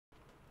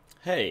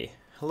Hey,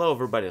 hello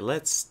everybody.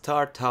 Let's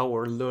start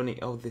our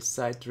learning of the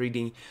sight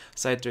reading.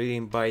 Sight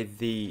reading by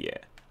the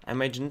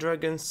Imagine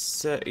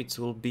Dragons. It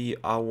will be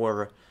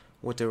our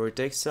whatever it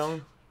takes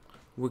song.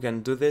 We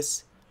can do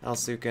this.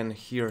 Also, you can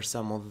hear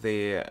some of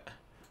the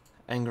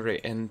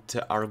angry and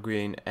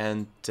arguing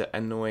and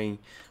annoying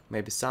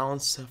maybe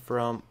sounds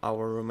from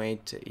our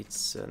roommate.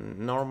 It's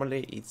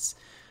normally it's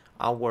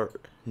our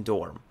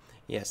dorm.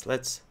 Yes,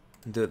 let's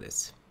do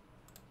this.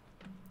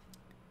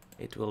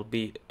 It will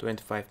be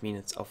 25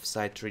 minutes of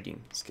sight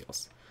reading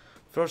skills.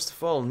 First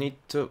of all, need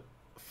to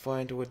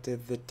find what is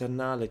the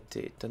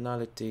tonality.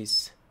 Tonality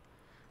is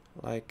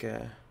like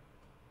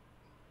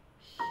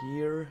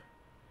here.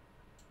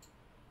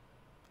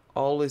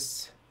 All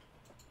is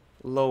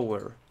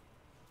lower.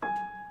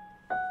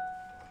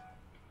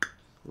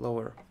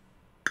 Lower.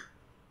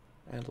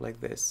 And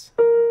like this.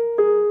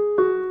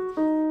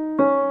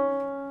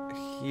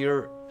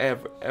 Here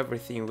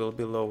everything will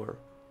be lower.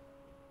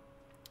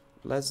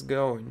 Let's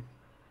go.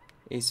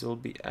 It will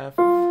be F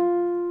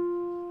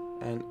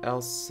and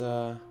else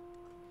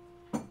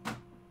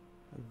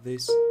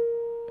this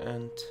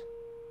and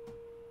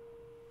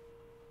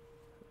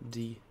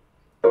D.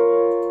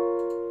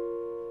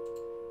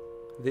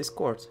 This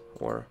chord,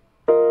 or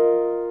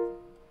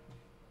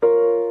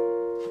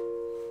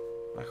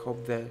I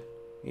hope that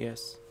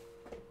yes.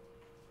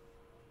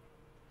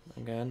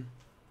 Again.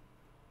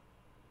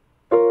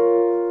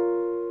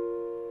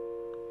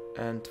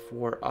 And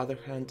for other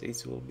hand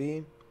it will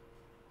be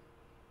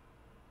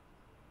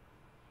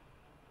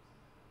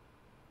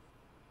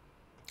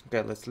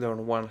okay, let's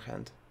learn one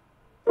hand.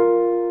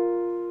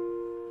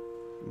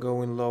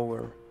 Going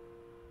lower.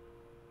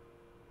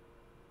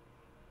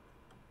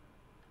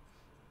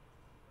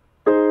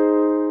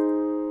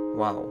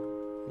 Wow.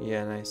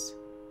 Yeah, nice.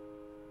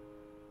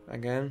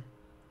 Again.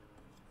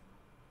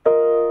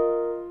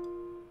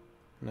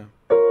 No.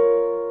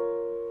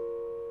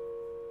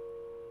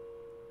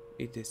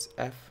 It is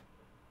F.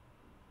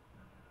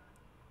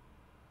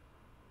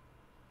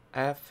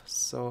 F,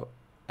 so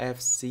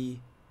F, C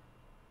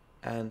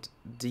and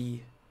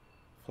D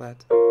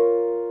flat.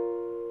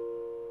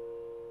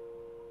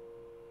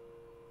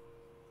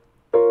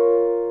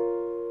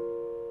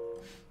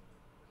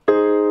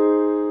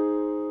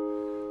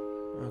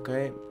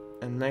 Okay,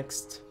 and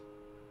next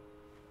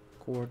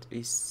chord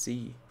is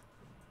C.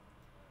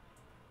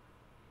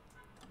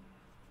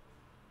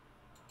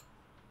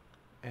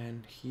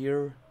 And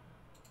here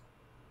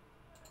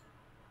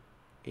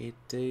it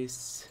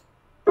is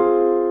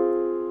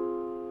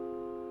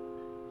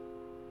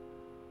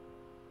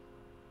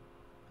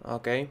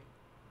okay,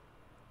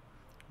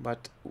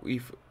 but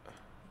if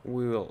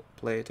we will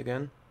play it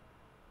again,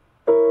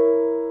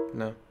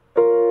 no.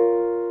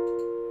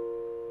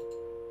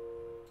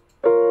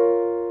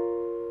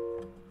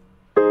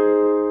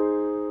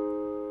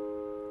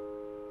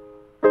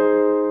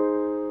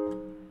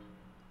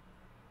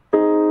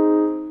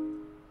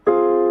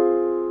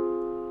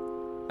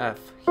 F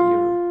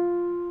here.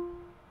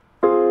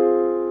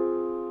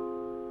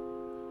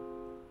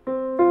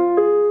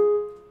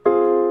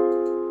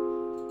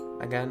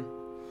 Again.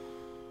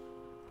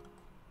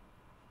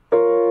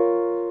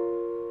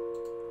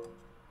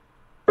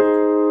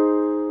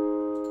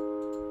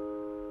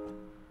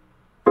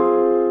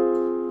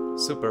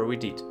 Super, we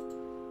did.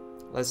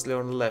 Let's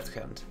learn left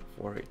hand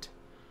for it.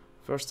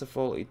 First of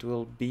all, it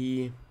will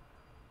be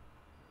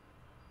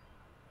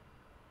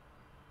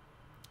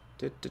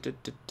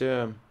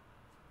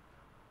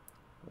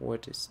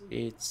what is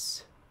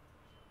it's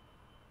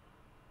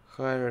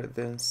higher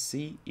than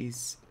C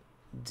is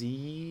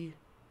D,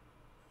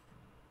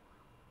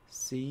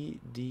 C,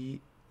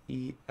 D,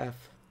 E,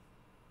 F.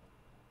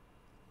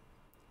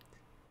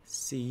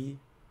 C,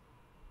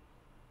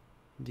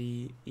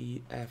 D,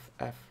 E, F,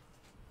 F.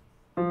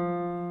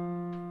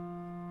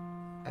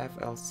 F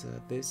also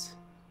this.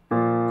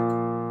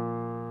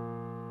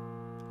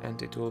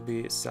 And it will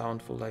be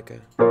soundful like a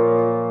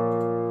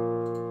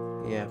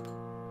yep.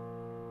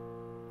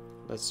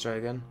 Let's try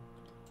again.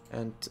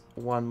 And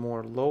one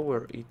more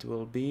lower it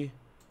will be,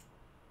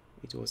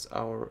 it was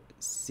our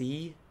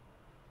C,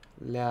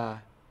 La,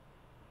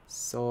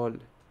 Sol,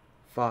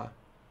 Fa.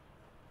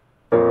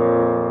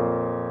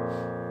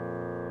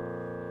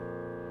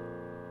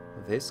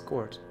 This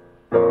chord.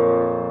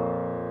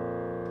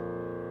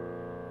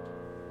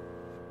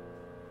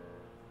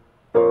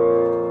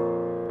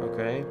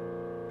 Okay.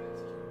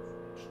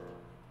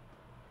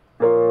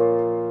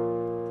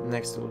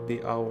 Next will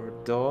be our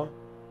Do.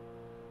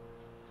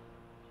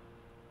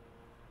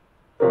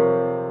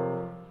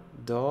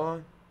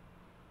 Do,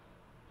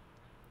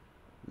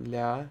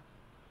 La,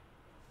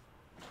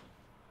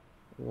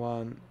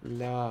 one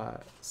La,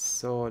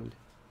 Sol,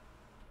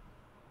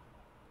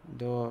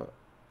 Do,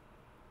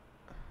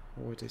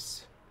 what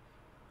is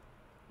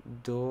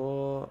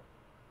Do,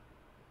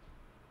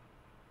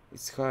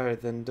 it's higher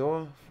than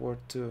Do for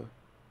 2,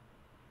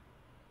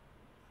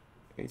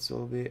 it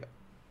will be,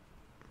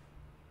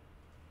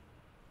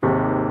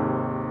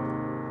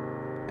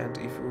 and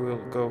if we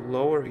will go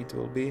lower it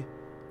will be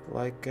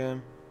like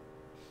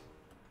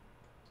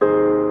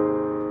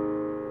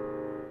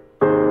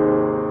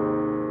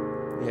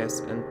yes,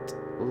 and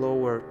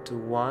lower to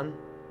 1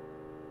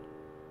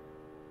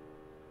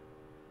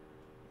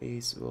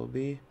 is will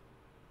be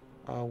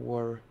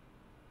our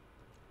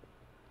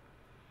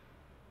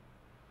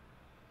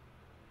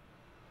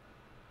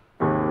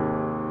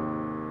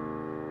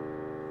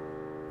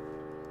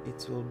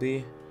it will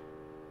be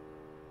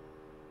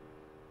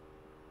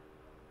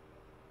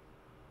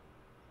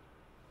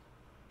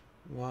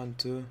one,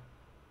 two,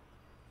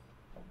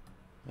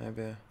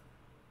 maybe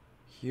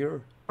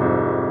here.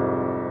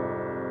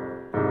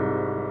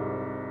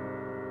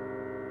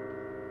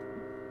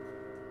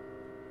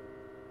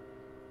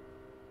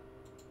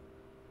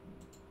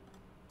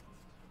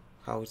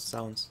 How it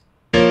sounds.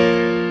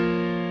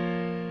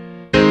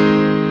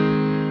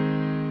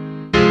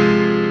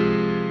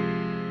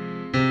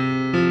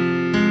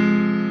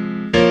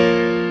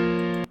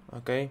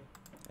 Okay,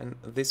 and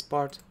this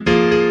part.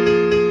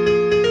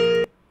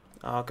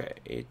 Okay,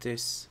 it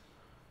is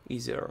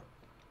easier.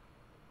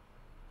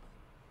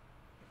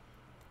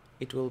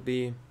 It will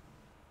be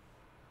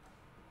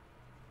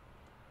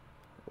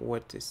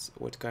what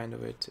kind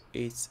of it?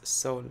 It's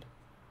sol.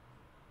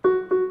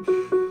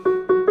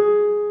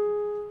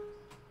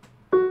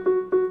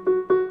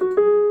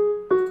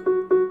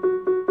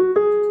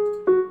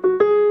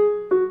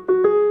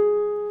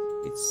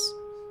 It's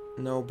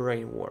no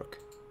brain work.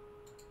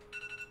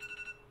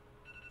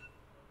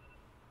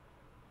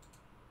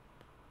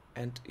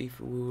 And if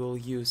we will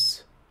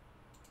use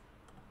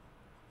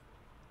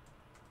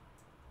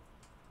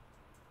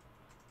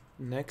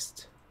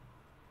next,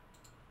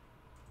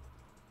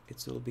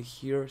 it will be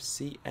here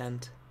C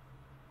and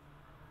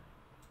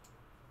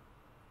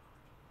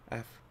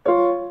F.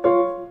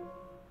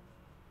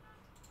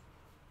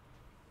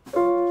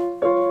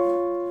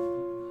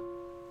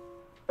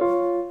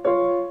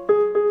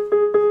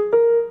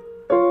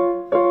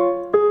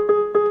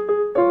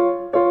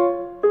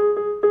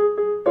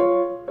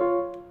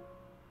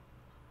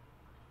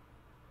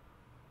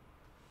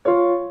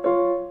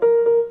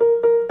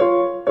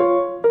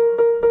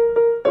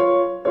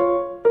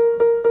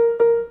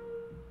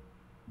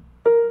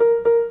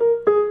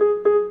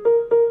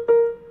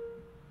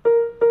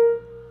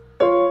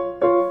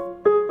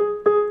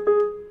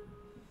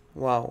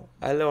 Wow,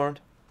 I learned.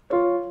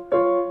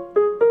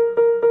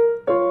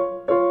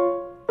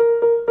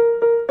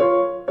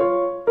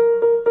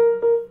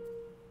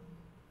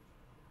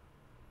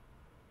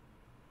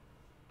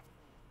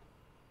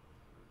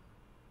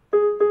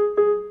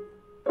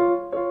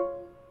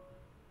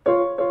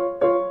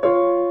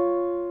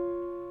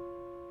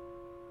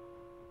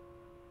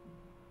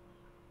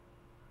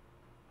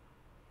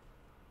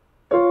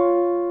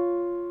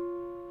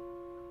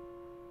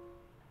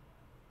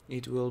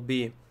 It will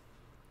be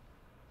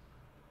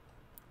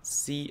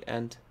C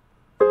and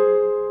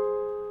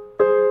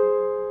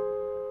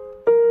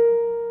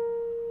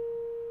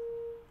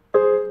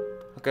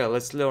okay,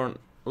 let's learn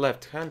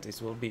left hand.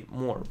 It will be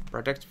more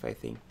productive, I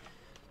think,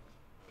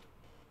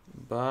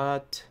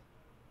 but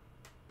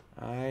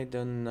I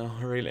don't know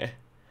really.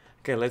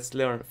 Okay, let's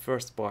learn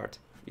first part.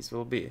 This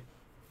will be,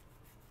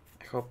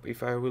 I hope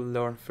if I will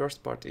learn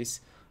first part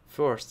is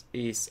first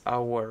is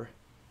our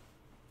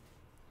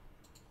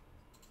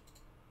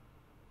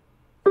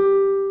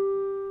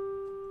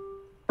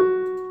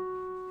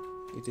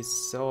it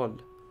is sol,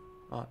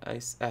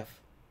 is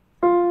F.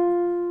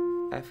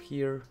 F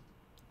here,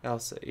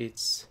 also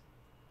it's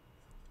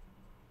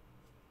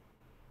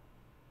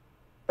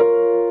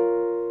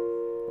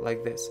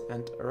like this,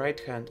 and right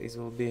hand is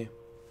will be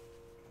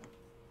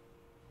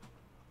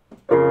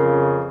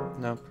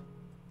nope.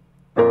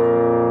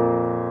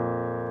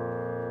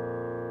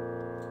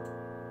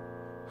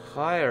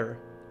 Higher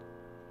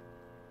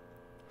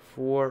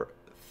 4,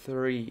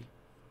 3.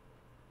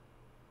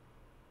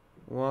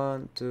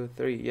 1, 2,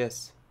 3.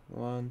 Yes,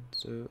 1,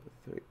 2,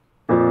 3.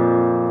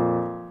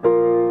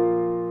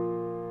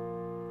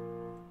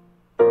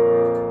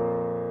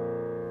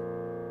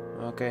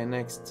 Okay,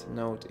 next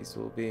note is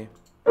will be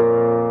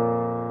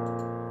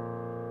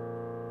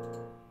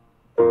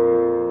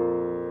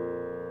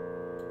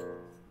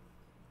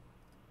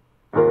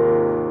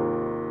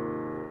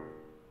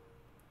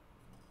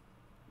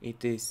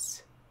it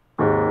is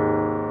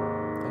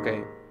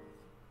okay.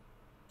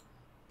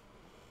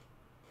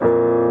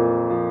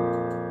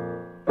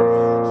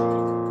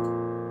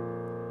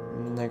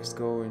 Next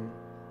going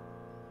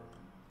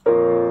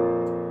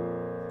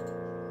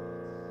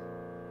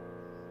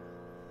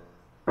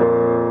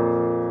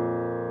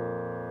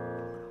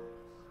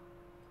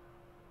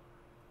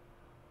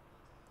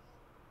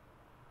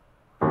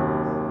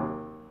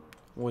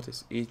what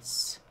is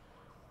it's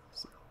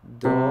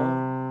do,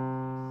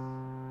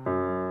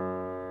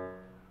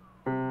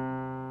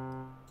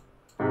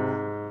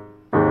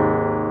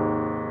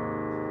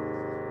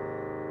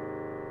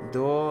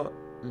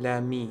 la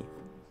mi,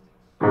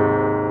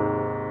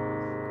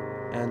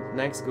 and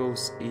next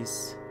goes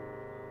is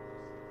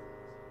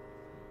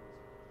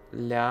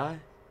la,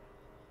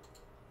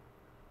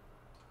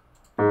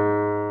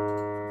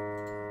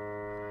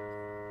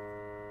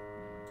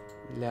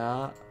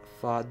 la,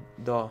 fa,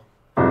 do.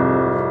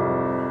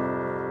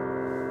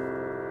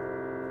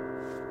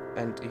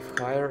 and if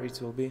higher it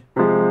will be...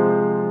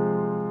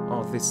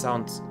 Oh, this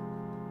sounds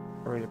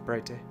really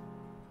pretty.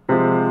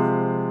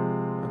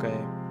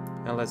 Okay,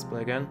 and let's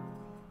play again.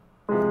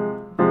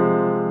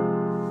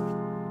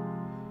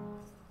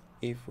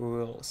 If we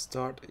will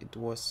start, it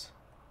was...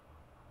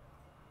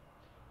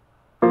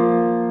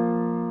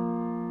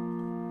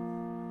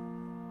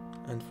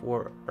 And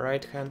for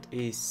right hand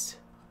is...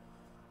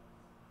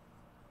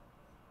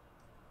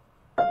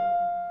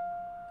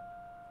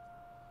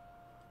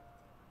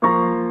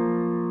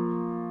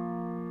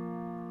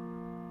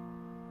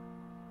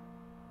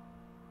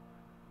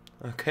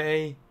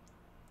 Okay.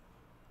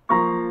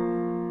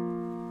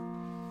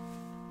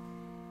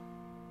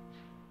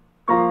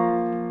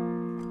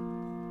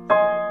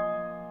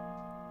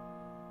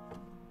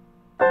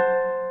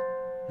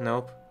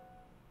 Nope.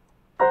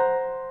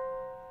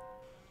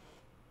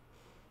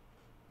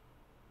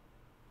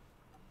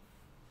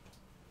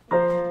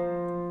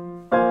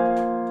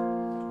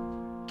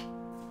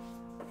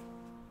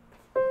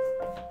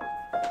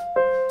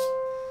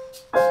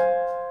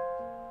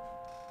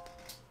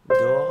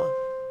 Do,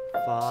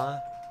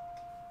 fa,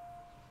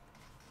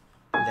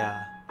 la.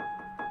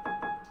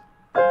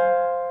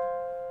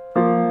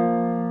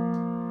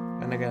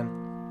 And again.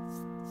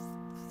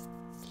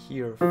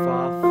 Here,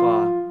 fa, fa.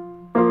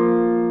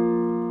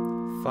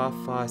 Fa,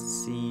 fa,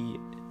 C.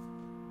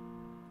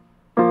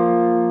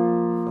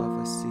 Fa,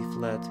 fa, C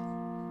flat.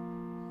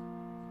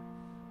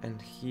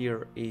 And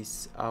here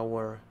is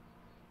our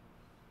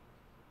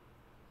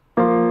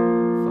Fa,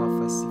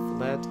 fa, C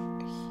flat.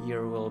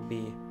 Here will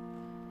be...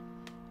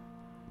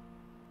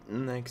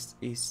 Next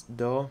is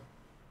Do.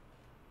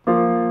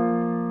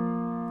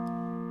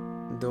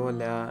 Do,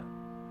 la.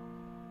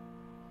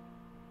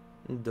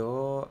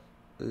 Do,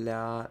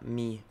 la,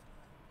 mi.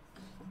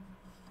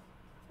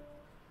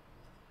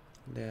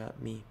 La,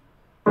 mi.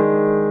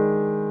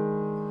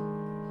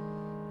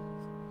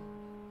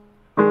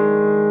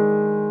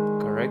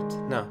 Correct?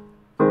 No.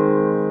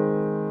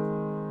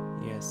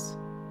 Yes.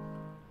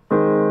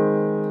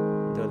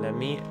 Do, la,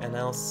 mi, and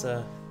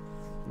also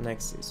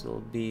next is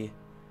will be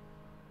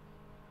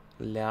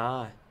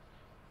La.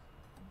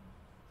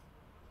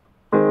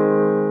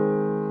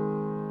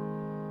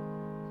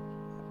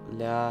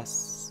 La,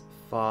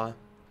 fa.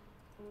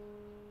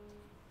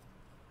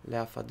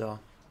 La, fa, do.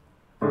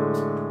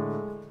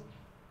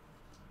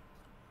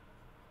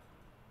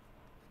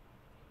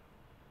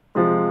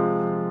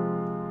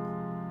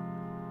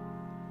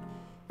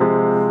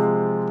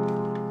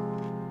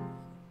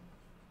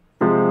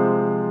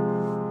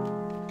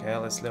 Okay,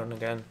 let's learn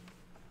again.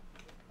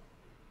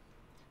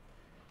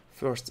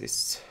 First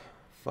is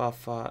Fa,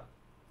 fa,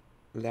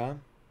 la.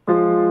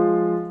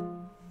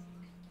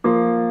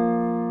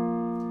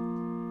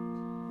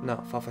 No,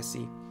 Fa, fa,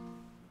 si.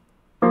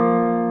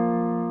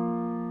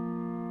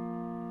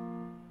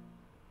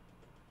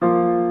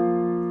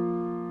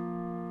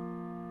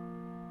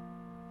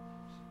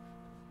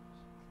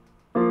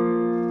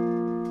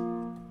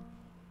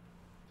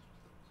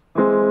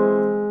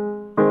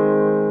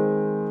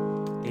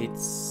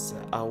 It's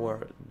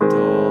our do,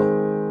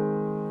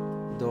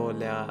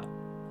 la,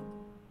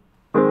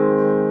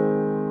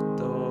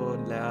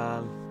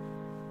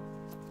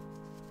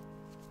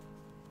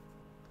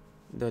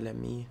 do, la,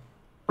 mi,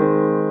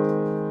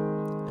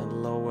 and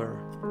lower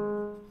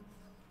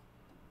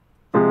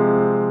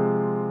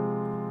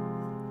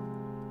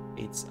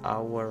it's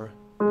our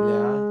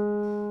la,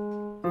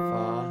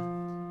 fa,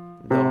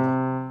 do,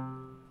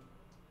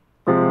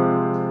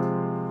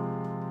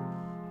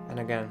 and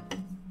again.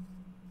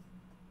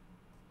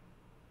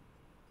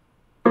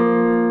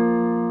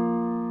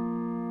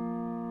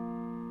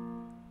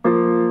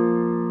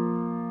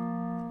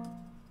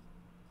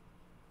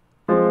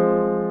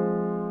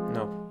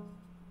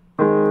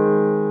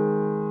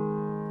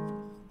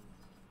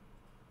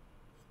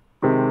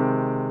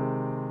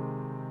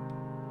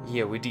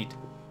 Yeah, we did.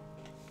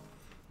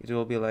 It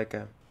will be like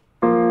a...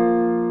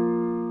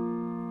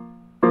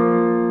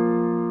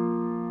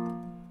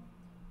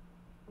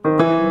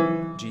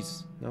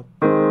 Jesus, no?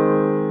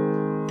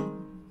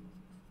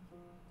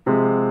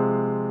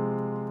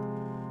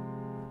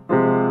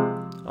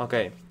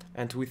 Okay,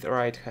 and with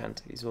right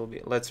hand it will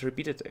be... Let's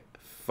repeat it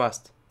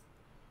fast.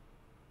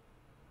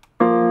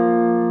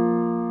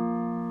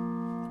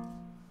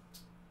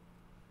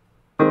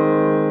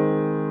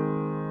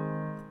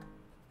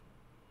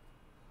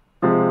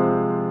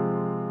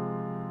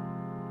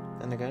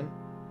 And again.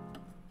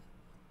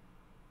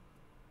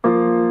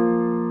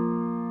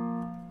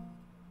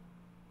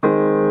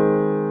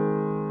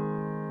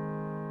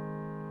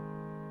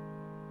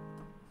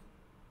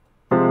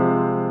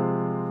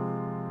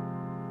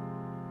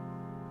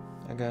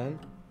 Again.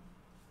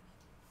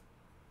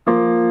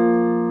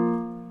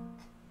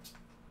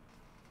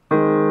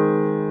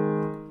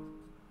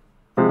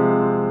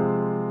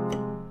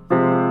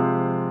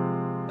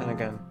 And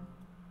again.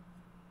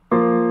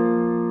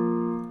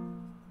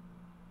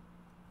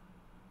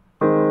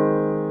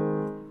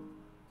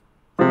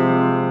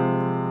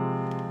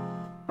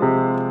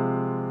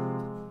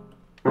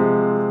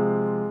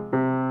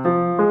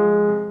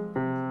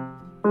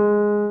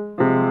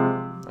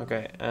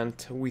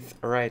 and with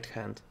right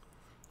hand.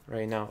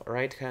 Right now,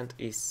 right hand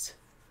is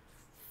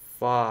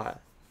fa,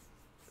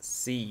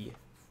 si,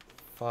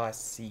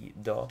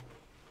 do,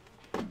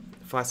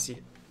 fa, si,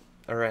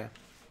 re,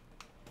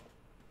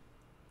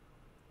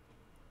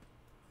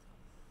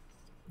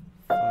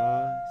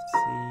 fa,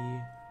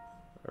 si,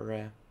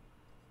 re,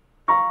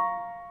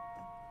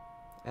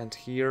 and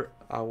here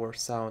our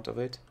sound of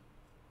it.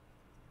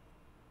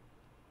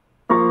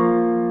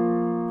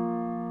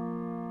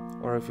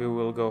 Or if we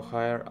will go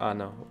higher,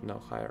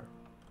 no higher.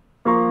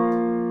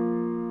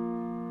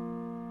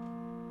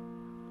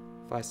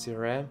 Fa, si,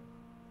 re.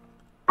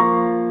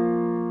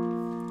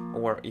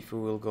 Or if we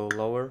will go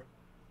lower.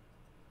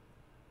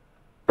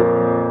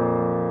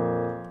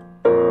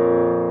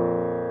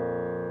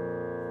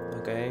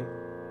 Okay.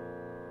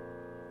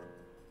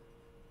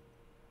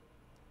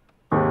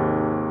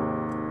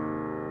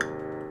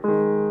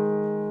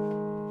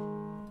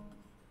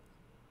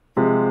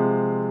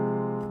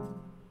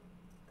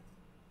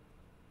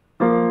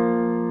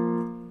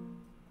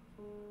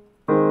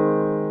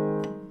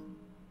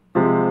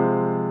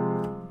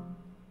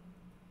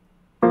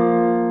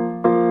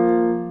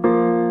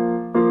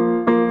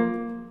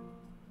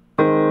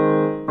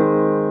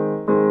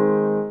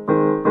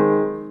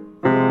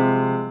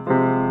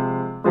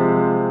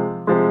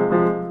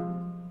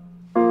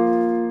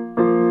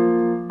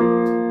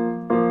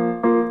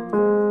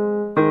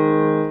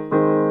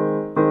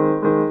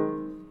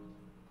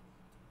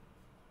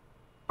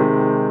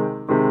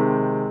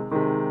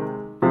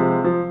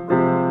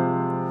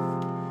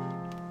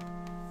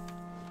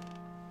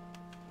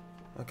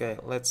 Okay,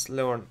 let's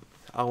learn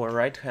our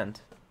right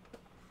hand.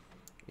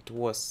 It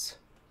was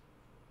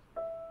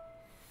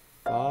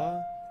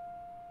fa,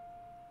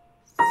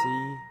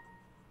 si,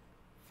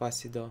 fa,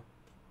 si, do,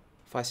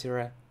 fa, si,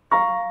 re,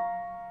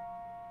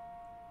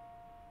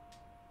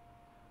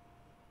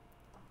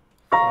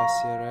 fa,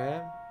 si,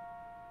 re,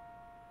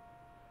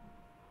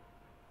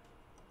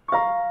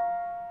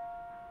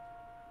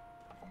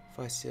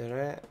 fa, si,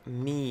 re,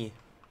 mi,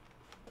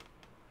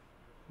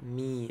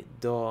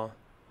 do,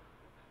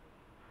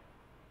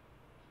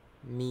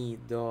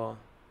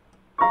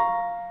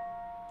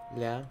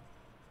 la,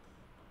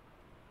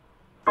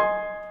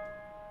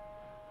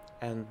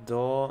 and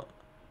do,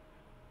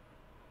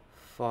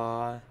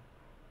 fa,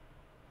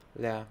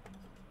 la.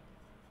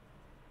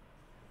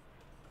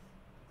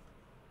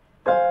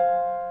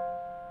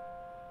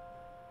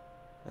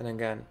 And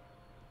again,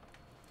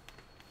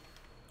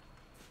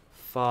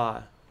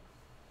 fa,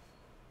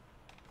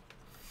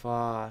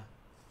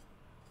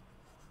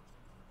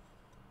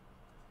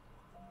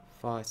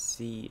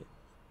 si,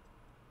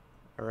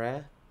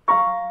 re,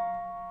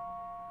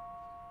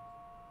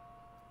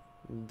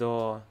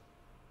 do,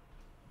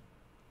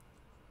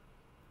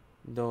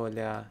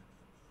 la,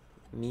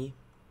 mi,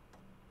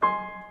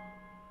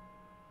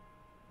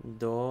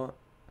 do,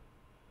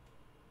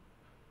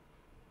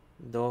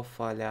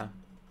 fa, la.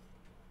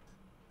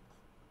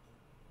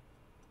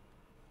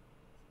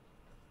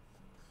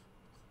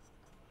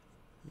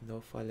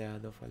 Do, fa, la,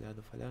 do, fa, la,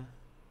 do, fa, la.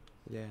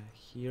 La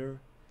here,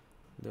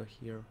 do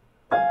here.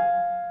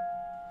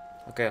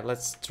 Okay,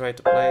 let's try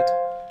to play it.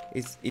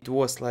 It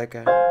was like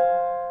a...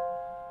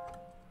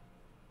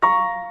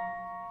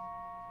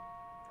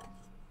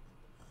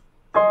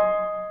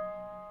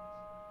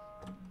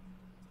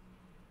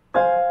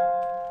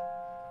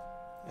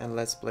 And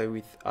let's play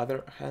with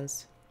other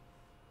hands.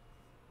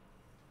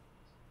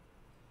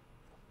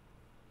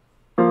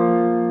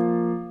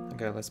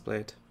 Okay, let's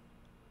play it.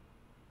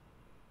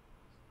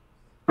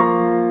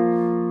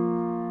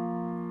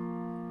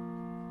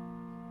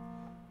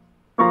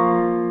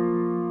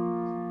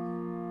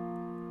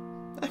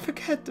 I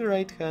forgot the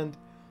right hand.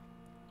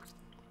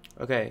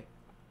 Okay.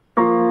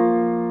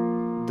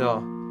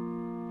 Do.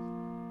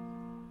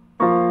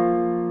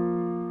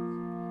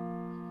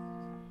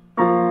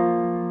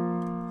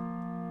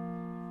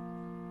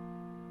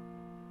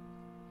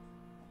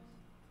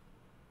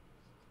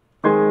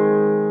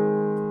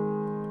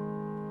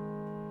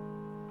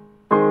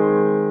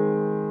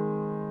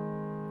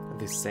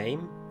 The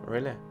same?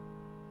 Really?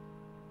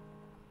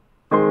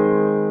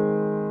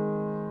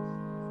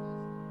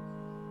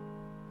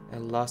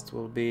 And last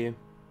will be...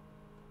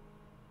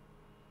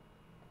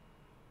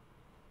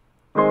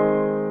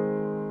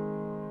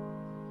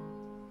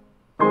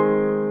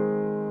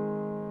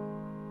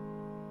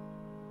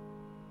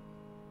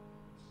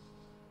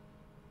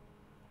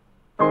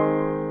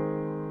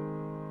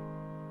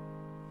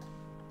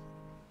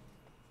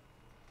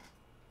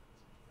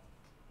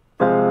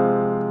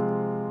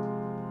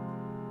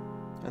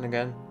 And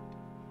again.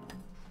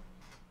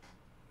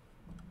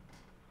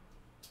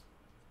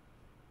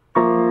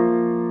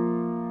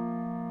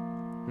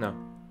 No.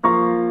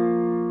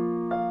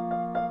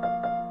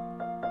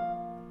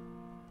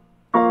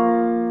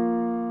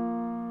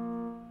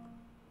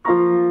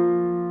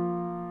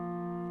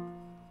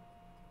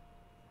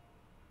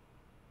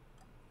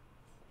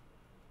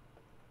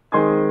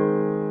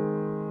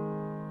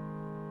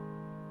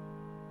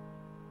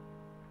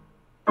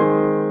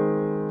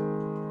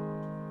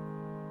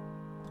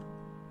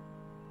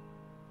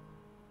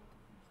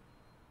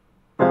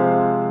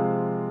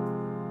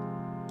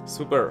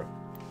 Super.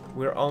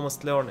 We're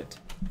almost learned it.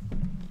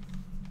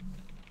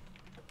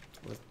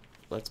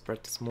 Let's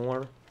practice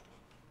more.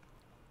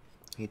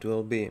 It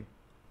will be.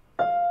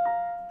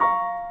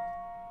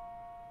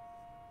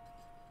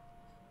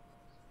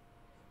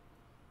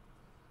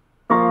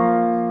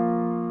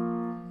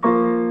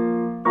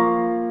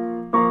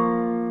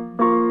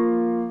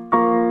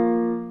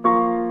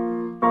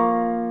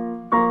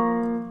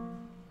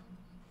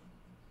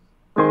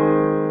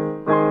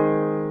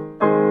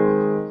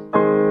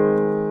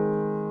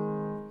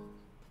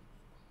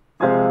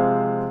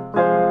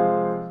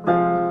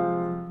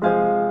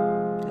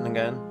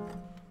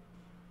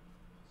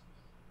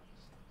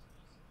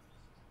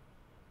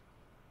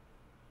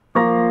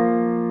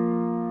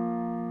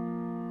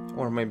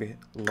 Or maybe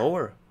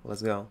lower.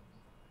 Let's go.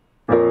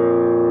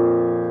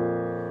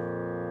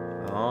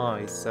 Oh,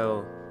 it's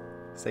so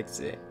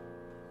sexy.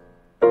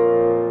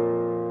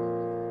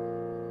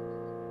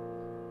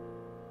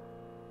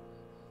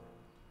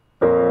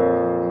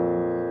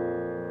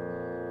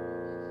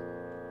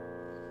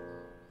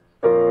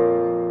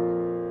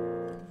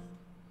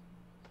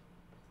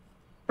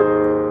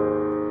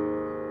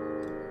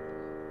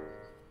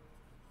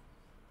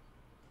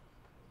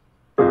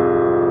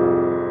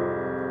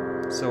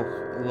 So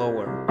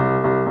lower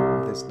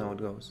this note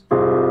goes.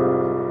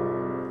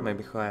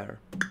 Maybe higher.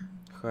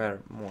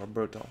 Higher, more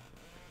brutal.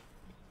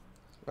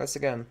 Let's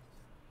again.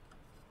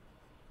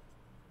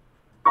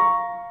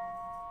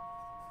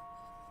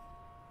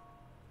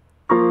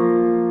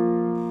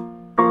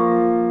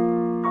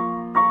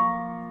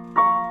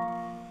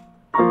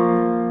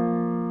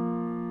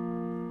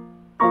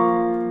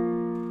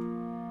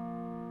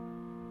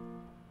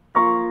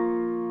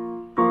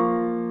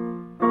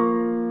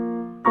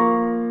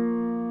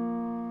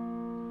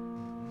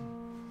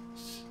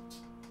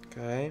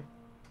 Okay.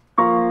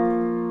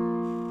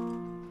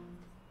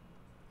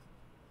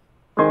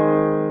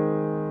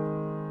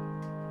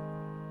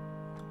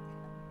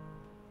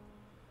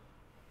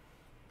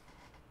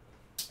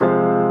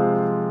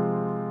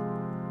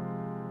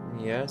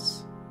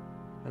 Yes.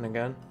 And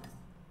again.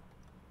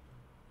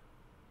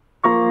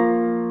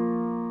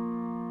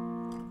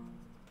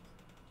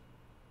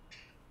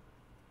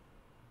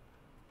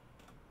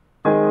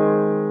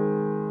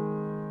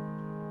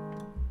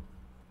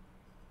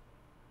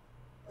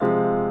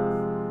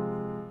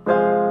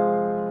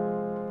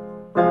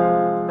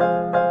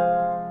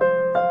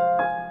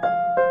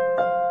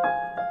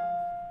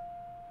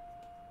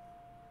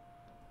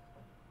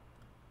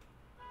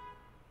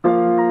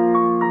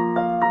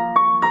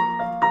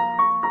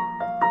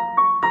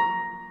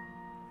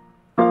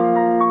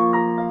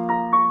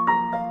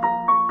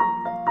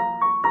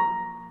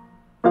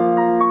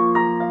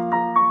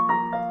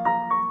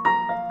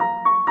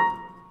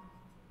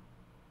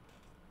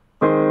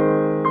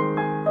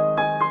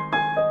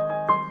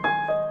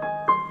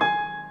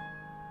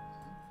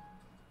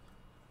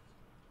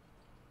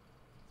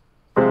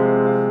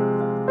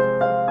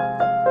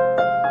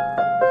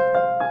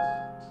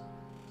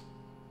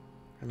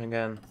 And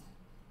again.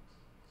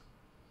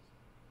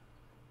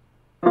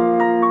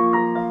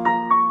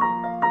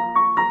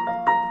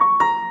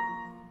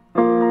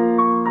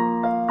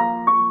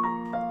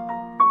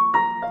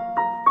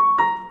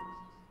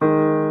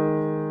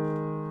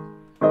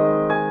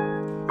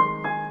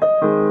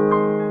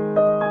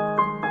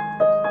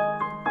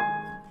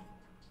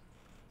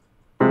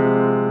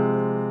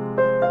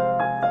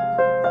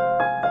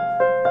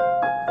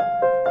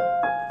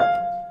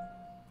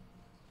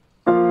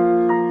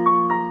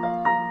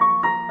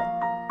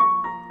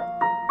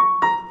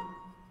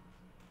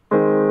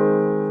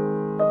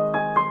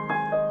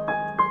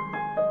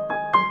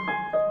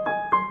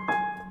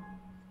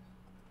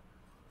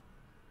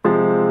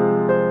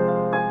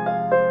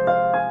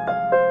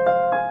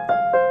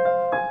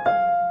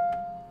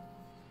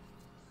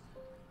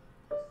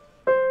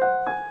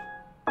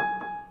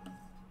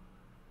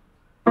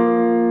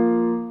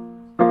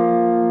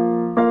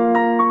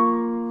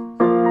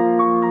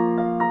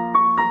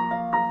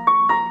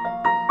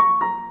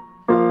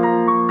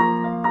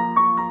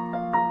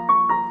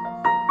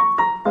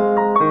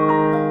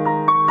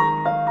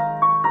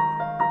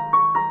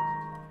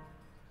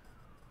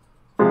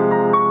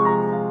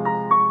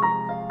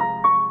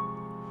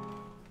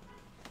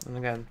 And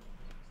again.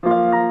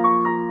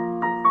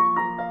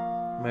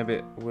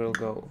 Maybe we'll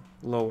go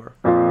lower.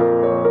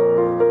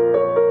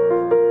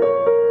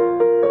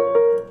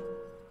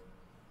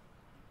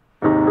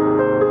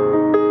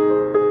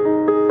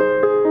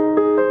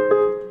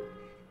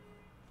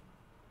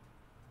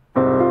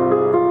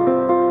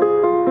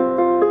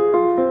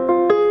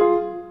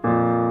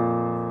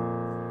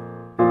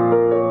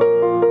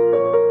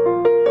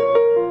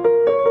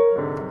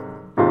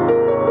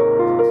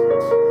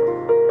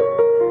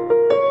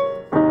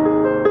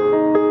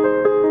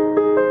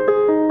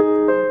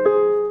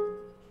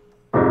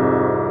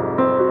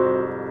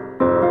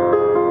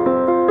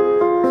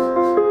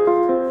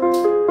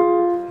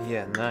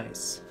 Yeah,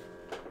 nice.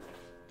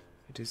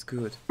 It is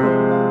good.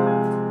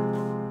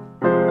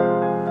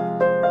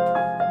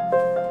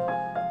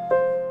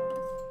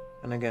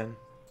 And again.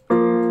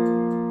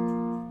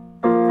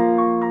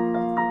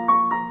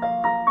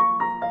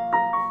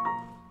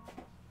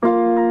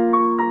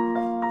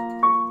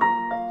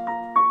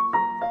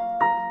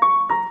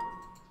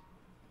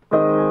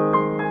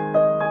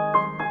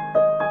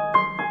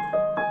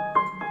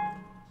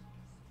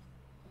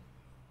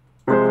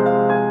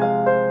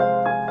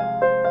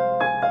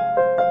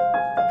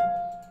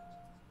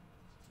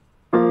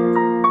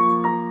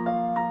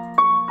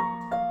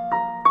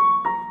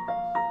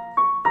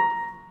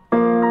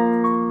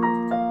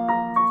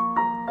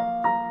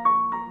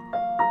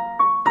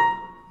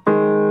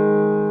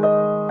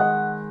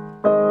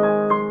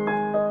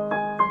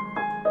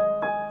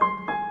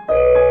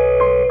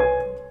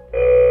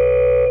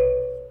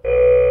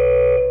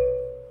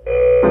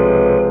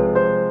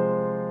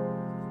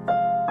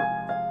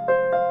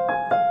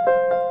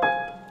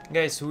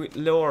 Guys, we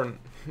learned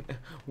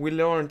we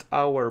learned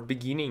our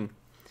beginning.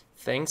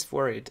 Thanks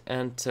for it,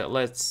 and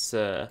let's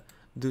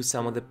do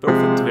some of the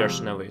perfect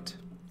version of it.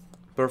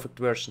 Perfect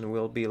version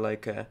will be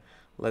like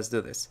let's do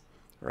this.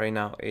 Right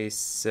now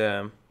is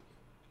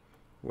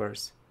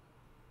where's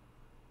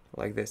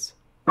like this.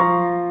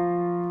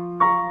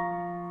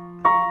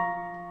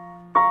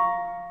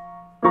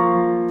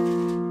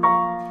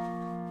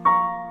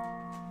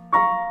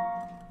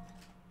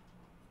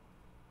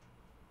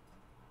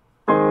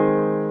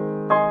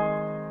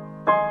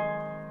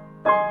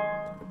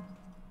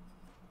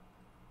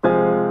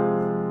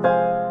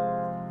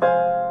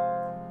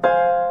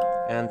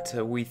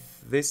 And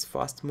with this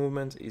fast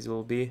movement it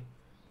will be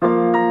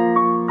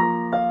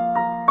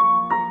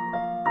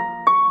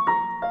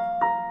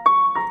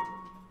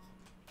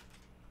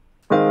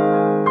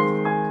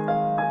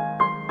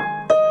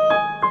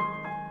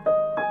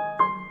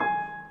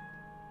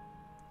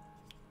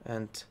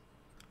and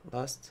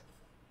last.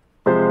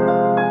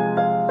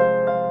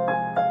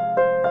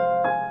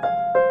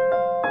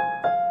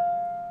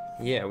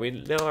 Yeah, we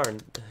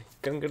learned.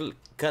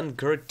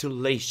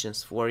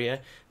 Congratulations for you.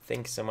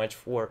 Thanks so much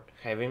for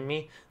having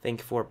me. Thank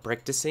you for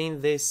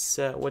practicing this,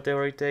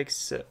 whatever it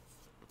takes.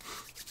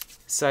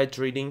 Sight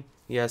reading.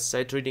 Yes,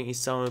 sight reading is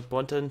so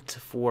important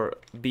for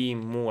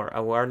being more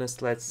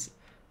awareness. Let's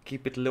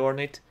keep it, learn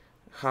it.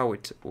 How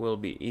it will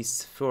be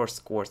is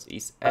first chord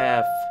is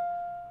F,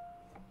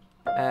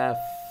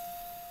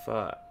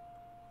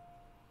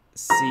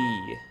 C,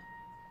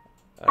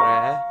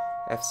 Re,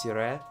 F, C,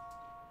 Re,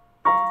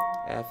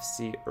 F,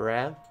 C,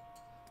 Re.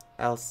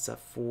 Also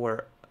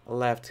for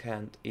left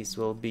hand is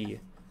will be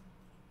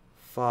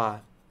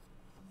Fa,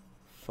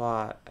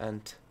 Fa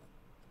and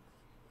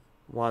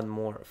one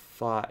more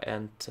Fa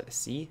and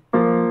C.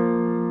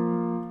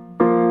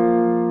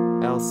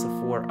 Also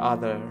for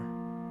other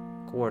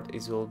chord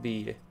is will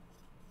be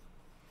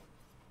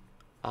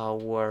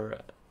our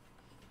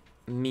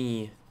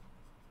Mi,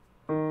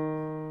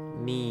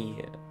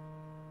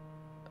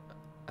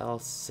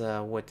 else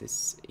what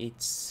is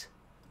it's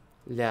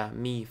La,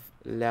 Mi,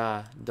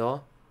 La,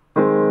 Do.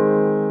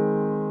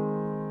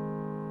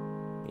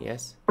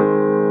 Yes,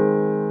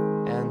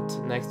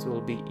 and next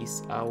will be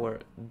is our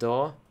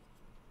Do,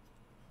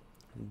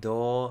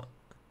 Do,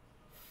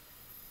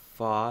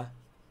 Fa,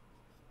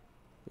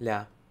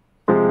 La,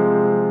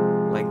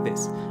 like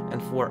this.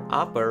 And for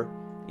upper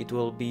it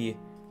will be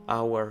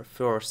our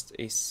first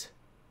is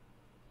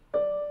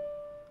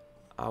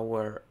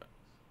our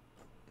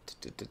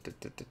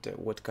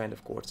what kind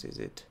of chords is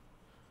it?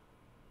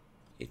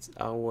 It's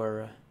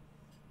our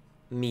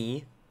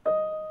Mi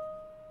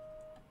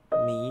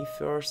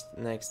first,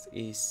 next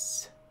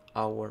is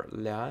our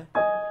La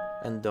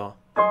and Do,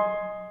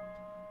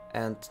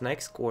 and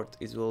next chord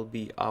is will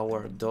be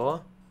our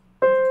Do,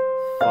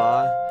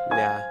 Fa,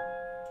 La,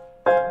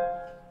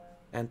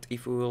 and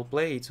if we will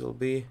play it will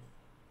be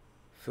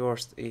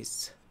first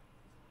is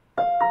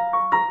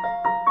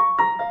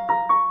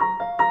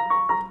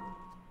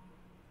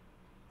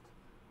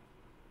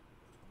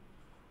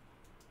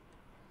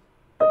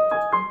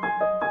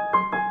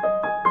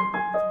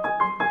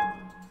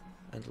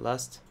and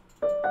last.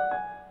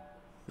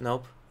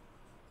 Nope.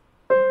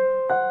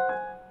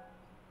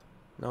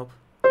 Nope.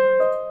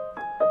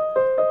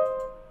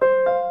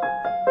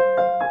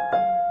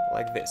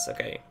 Like this,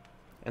 okay.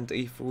 And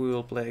if we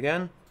will play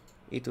again,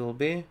 it will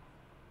be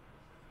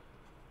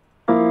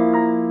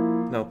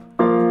nope.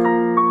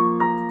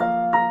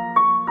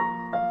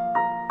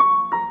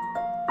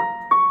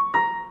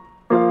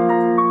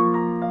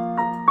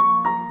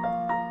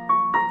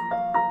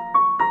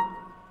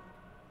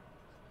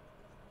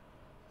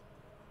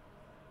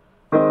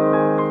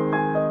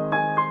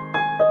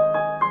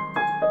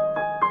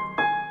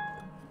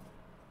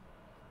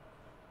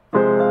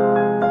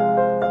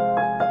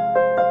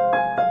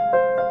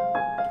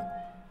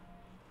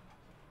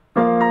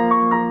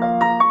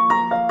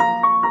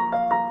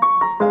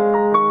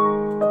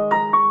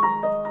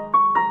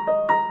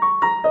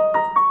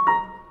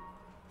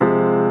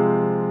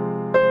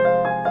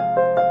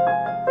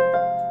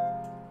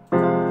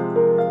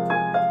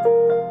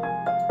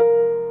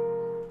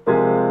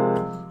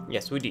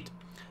 Yes, we did.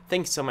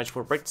 Thanks so much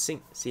for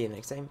practicing. See you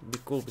next time. Be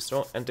cool, be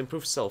strong, and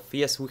improve self.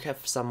 Yes, we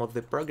have some of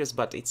the progress,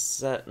 but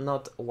it's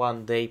not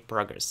one day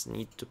progress.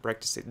 Need to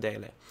practice it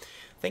daily.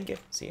 Thank you.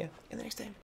 See you in the next time.